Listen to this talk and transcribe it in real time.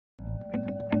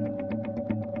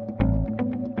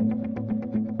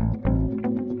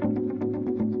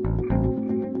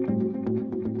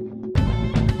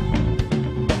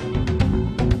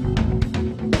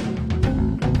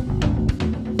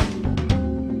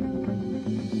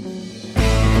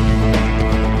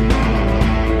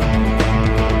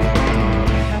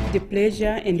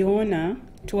pleasure and honor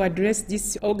to address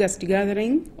this August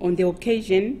gathering on the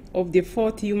occasion of the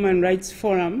 4th Human Rights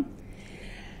Forum.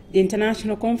 The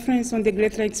International Conference on the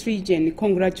Great Lakes Region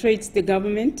congratulates the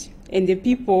government and the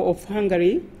people of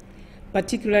Hungary,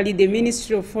 particularly the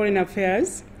Ministry of Foreign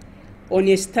Affairs, on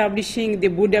establishing the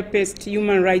Budapest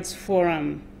Human Rights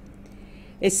Forum.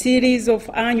 A series of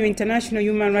annual international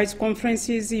human rights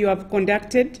conferences you have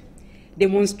conducted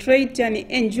demonstrate an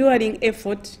enduring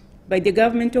effort by the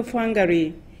government of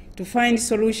Hungary to find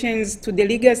solutions to the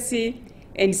legacy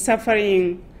and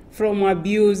suffering from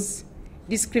abuse,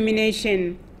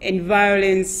 discrimination, and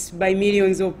violence by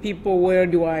millions of people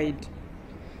worldwide.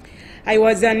 I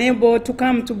was unable to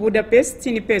come to Budapest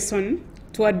in person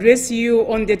to address you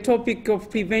on the topic of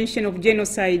prevention of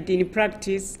genocide in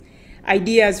practice,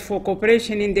 ideas for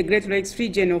cooperation in the Great Lakes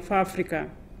region of Africa.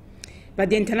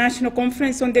 But the International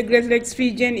Conference on the Great Lakes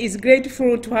region is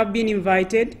grateful to have been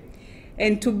invited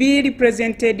and to be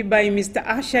represented by Mr.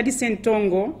 Ashadi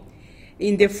Sentongo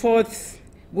in the 4th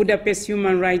Budapest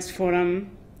Human Rights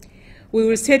Forum. We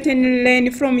will certainly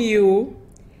learn from you,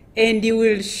 and you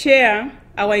will share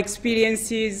our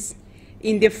experiences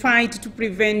in the fight to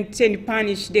prevent and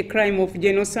punish the crime of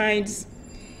genocides,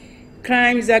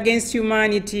 crimes against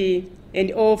humanity,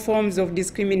 and all forms of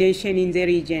discrimination in the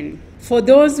region. For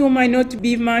those who might not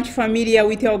be much familiar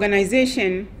with the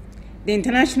organization, the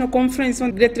International Conference on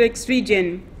the Great Lakes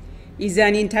Region is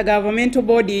an intergovernmental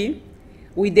body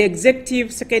with the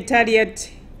executive secretariat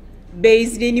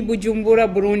based in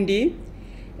Bujumbura, Burundi,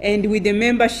 and with the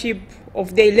membership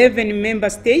of the 11 member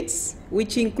states,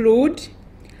 which include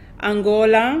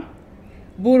Angola,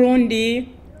 Burundi,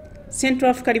 Central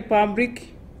African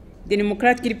Republic, the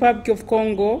Democratic Republic of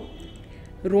Congo,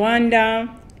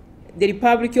 Rwanda, the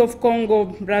Republic of Congo,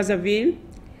 Brazzaville,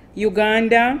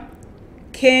 Uganda,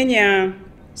 Kenya,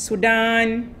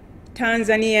 Sudan,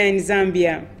 Tanzania, and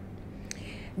Zambia.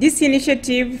 This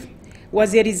initiative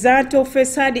was a result of a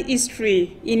sad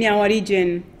history in our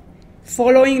region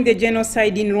following the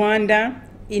genocide in Rwanda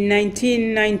in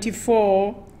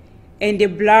 1994 and the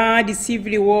bloody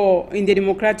civil war in the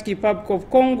Democratic Republic of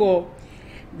Congo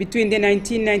between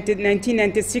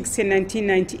 1996 and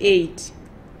 1998.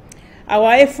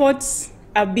 Our efforts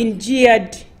have been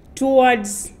geared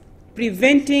towards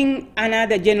preventing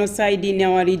another genocide in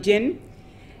our region,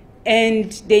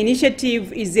 and the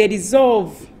initiative is a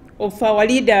resolve of our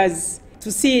leaders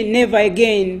to see never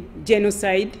again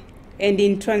genocide and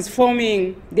in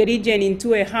transforming the region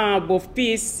into a hub of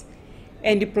peace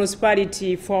and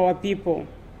prosperity for our people.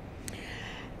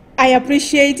 I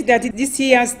appreciate that this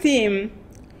year's theme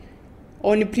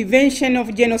on prevention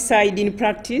of genocide in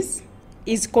practice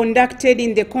is conducted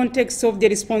in the context of the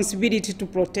responsibility to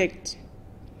protect.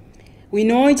 We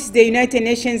know it's the United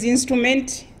Nations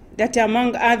instrument that,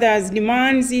 among others,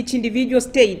 demands each individual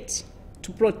state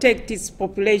to protect its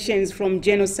populations from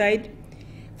genocide,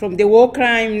 from the war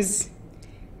crimes,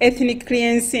 ethnic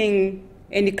cleansing,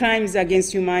 and crimes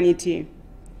against humanity,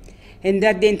 and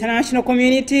that the international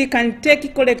community can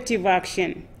take collective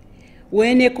action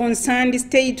when a concerned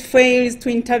state fails to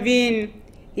intervene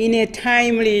in a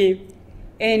timely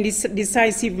and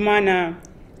decisive manner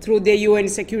through the UN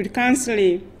Security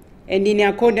Council and in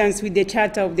accordance with the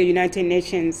Charter of the United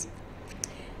Nations.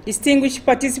 Distinguished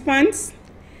participants,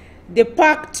 the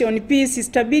Pact on Peace,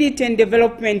 Stability and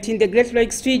Development in the Great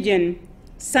Lakes region,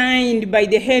 signed by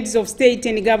the heads of state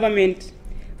and government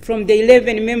from the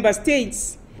 11 member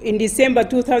states in December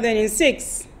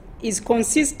 2006, is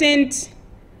consistent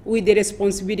with the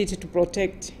responsibility to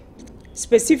protect.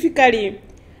 Specifically,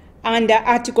 under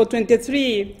Article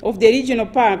 23 of the Regional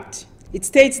Pact, it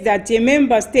states that a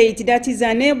member state that is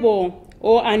unable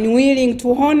or unwilling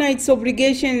to honor its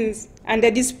obligations under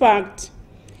this pact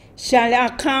shall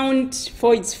account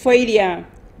for its failure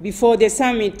before the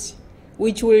summit,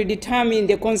 which will determine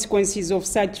the consequences of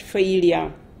such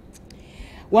failure.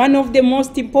 One of the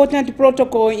most important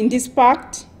protocols in this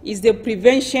pact is the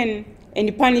prevention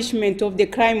and punishment of the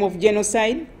crime of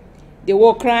genocide, the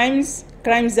war crimes,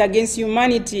 crimes against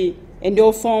humanity, and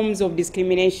all forms of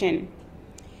discrimination.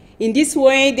 In this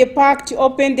way, the pact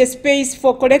opened the space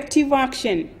for collective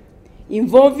action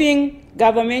involving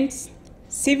governments,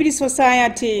 civil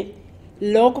society,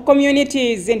 local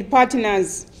communities, and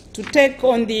partners to take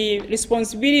on the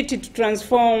responsibility to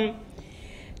transform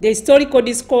the historical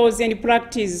discourse and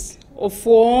practice of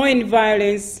war and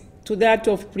violence to that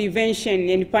of prevention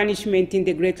and punishment in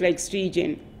the Great Lakes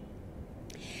region.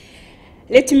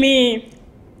 Let me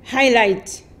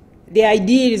highlight the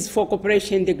ideas for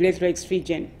cooperation in the Great Lakes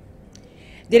region.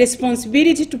 The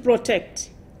responsibility to protect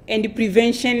and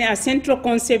prevention are central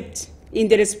concepts in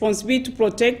the responsibility to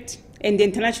protect and the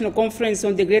International Conference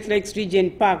on the Great Lakes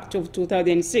Region Pact of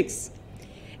 2006,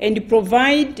 and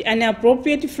provide an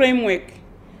appropriate framework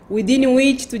within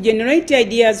which to generate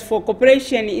ideas for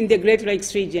cooperation in the Great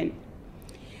Lakes region.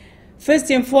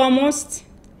 First and foremost,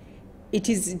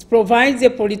 it provides a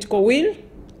political will.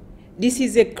 This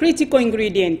is a critical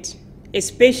ingredient,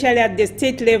 especially at the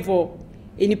state level,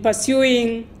 in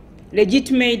pursuing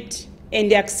legitimate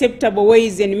and acceptable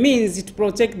ways and means to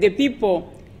protect the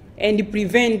people and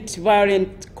prevent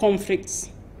violent conflicts.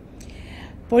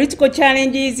 Political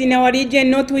challenges in our region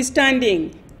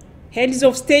notwithstanding, heads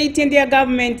of state and their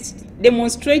governments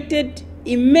demonstrated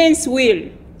immense will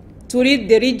to rid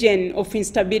the region of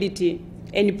instability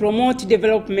and promote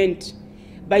development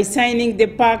by signing the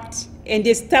pact and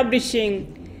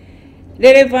establishing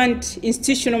relevant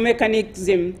institutional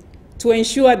mechanisms to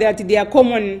ensure that their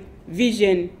common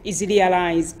vision is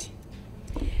realized.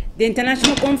 The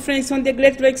International Conference on the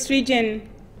Great Lakes region,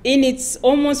 in its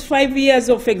almost 5 years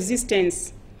of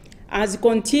existence, has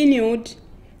continued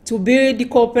to build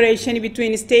cooperation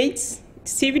between states,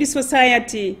 civil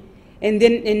society,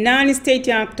 and non-state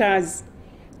actors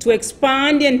to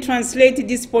expand and translate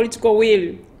this political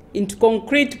will into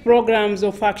concrete programs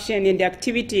of action and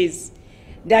activities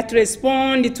that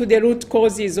respond to the root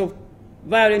causes of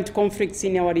violent conflicts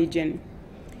in our region.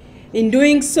 In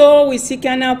doing so, we seek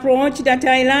an approach that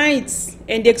highlights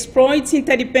and exploits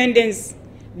interdependence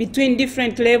between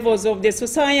different levels of the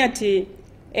society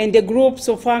and the groups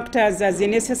of actors as a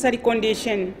necessary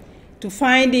condition to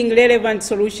finding relevant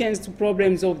solutions to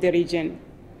problems of the region.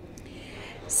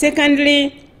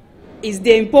 Secondly, is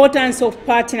the importance of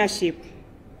partnership.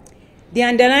 The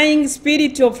underlying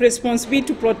spirit of responsibility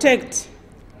to protect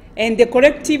and the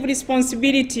collective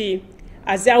responsibility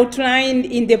as outlined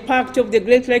in the Pact of the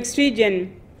Great Lakes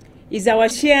region is our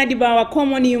shared by our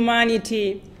common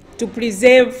humanity to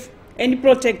preserve and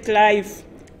protect life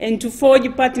and to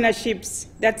forge partnerships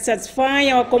that satisfy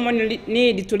our common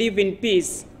need to live in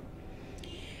peace.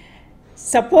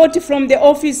 Support from the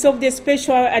Office of the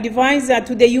Special Advisor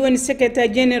to the UN Secretary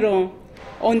General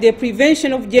on the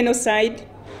Prevention of Genocide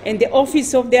and the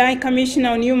Office of the High Commissioner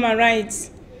on Human Rights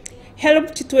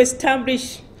helped to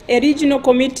establish a regional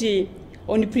committee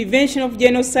on the prevention of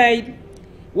genocide,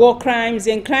 war crimes,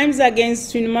 and crimes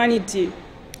against humanity,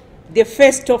 the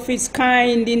first of its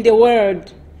kind in the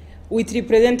world, with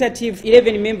representative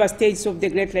 11 member states of the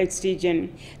Great Lakes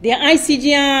region. The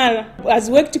ICGLR has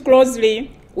worked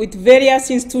closely with various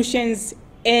institutions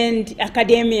and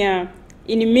academia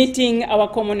in meeting our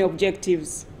common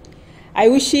objectives. I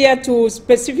wish here to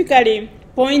specifically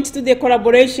point to the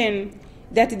collaboration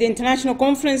that the International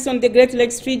Conference on the Great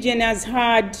Lakes region has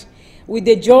had with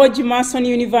the George Mason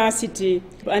University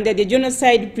under the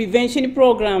Genocide Prevention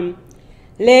Program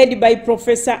led by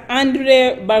Professor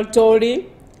Andre Bartoli,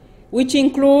 which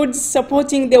includes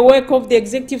supporting the work of the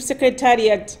Executive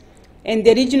Secretariat and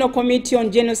the Regional Committee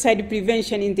on Genocide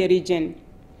Prevention in the region.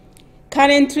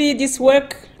 Currently, this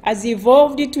work has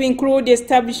evolved to include the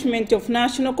establishment of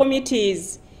national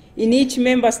committees in each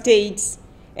member state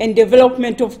and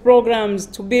development of programs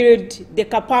to build the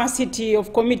capacity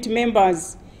of committee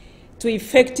members to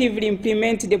effectively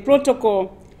implement the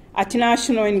protocol at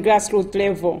national and grassroots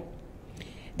level.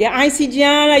 The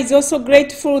ICGLR is also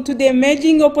grateful to the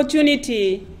emerging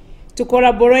opportunity to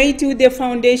collaborate with the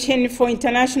Foundation for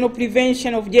International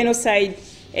Prevention of Genocide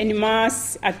and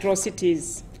Mass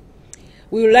Atrocities.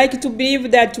 We would like to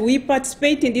believe that we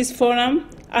participate in this forum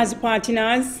as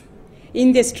partners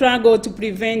in the struggle to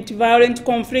prevent violent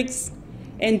conflicts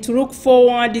and to look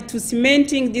forward to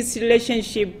cementing this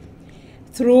relationship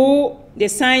through the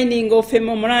signing of a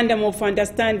memorandum of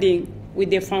understanding with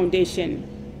the Foundation.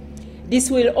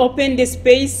 This will open the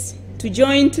space to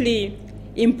jointly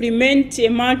implement a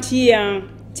multi-year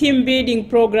team-building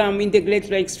program in the Great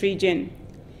Lakes region.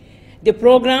 The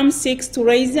program seeks to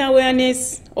raise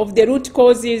awareness of the root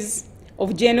causes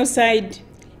of genocide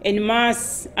and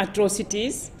mass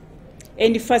atrocities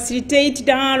and facilitate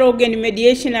dialogue and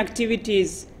mediation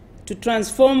activities to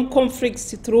transform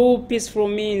conflicts through peaceful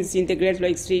means in the Great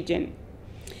Lakes region.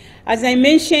 As I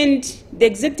mentioned, the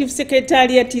Executive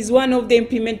Secretariat is one of the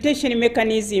implementation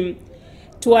mechanisms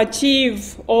to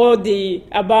achieve all the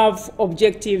above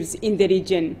objectives in the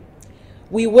region.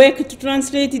 We work to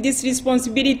translate this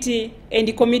responsibility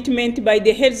and commitment by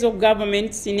the heads of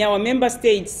governments in our member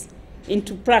states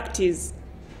into practice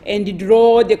and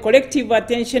draw the collective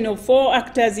attention of all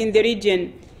actors in the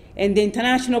region and the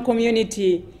international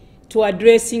community to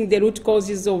addressing the root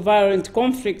causes of violent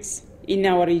conflicts in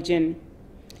our region.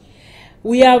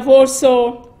 We have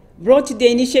also brought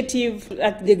the initiative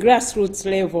at the grassroots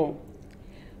level.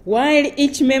 While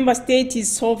each member state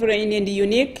is sovereign and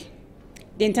unique,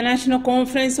 the International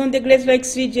Conference on the Great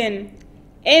Lakes Region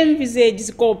envisages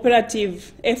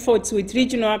cooperative efforts with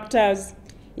regional actors,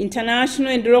 international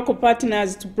and local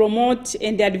partners to promote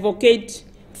and advocate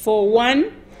for,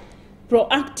 one,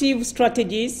 proactive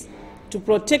strategies to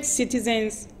protect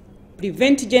citizens,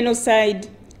 prevent genocide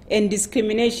and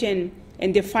discrimination,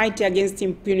 and the fight against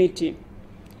impunity.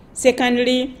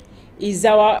 Secondly, is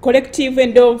our collective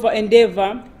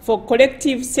endeavor for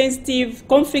collective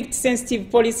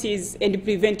conflict-sensitive policies and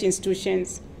prevent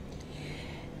institutions.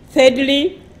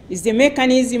 Thirdly, is the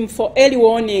mechanism for early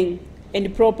warning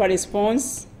and proper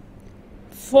response.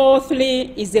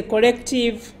 Fourthly, is the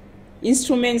collective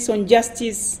instruments on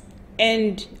justice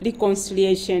and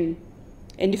reconciliation.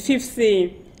 And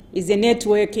fifthly, is the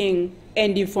networking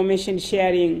and information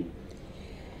sharing.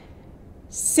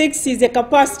 Sixth is the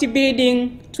capacity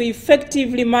building to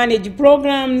effectively manage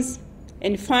programs.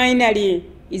 And finally,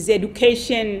 is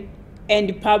education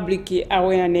and public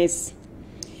awareness.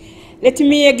 Let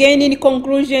me again, in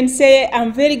conclusion, say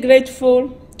I'm very grateful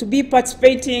to be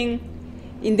participating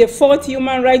in the 4th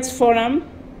Human Rights Forum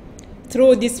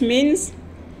through this means,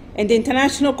 and the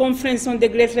International Conference on the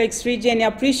Great Lakes Region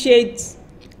appreciates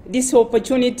this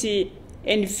opportunity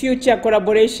and future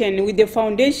collaboration with the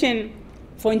Foundation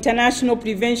for International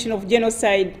Prevention of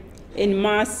Genocide and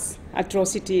Mass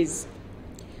Atrocities.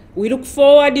 We look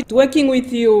forward to working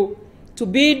with you to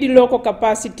build local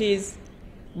capacities,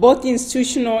 both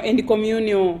institutional and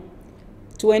communal,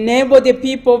 to enable the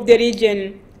people of the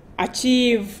region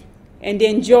achieve and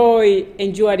enjoy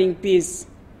enduring peace.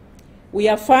 We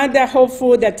are further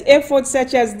hopeful that efforts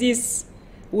such as this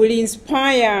will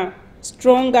inspire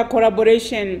stronger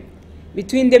collaboration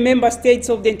between the member states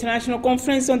of the International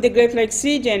Conference on the Great Lakes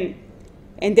Region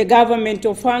and the government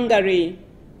of Hungary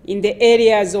in the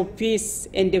areas of peace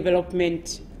and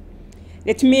development.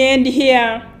 Let me end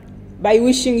here by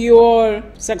wishing you all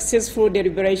successful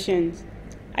deliberations.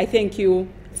 I thank you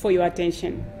for your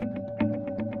attention.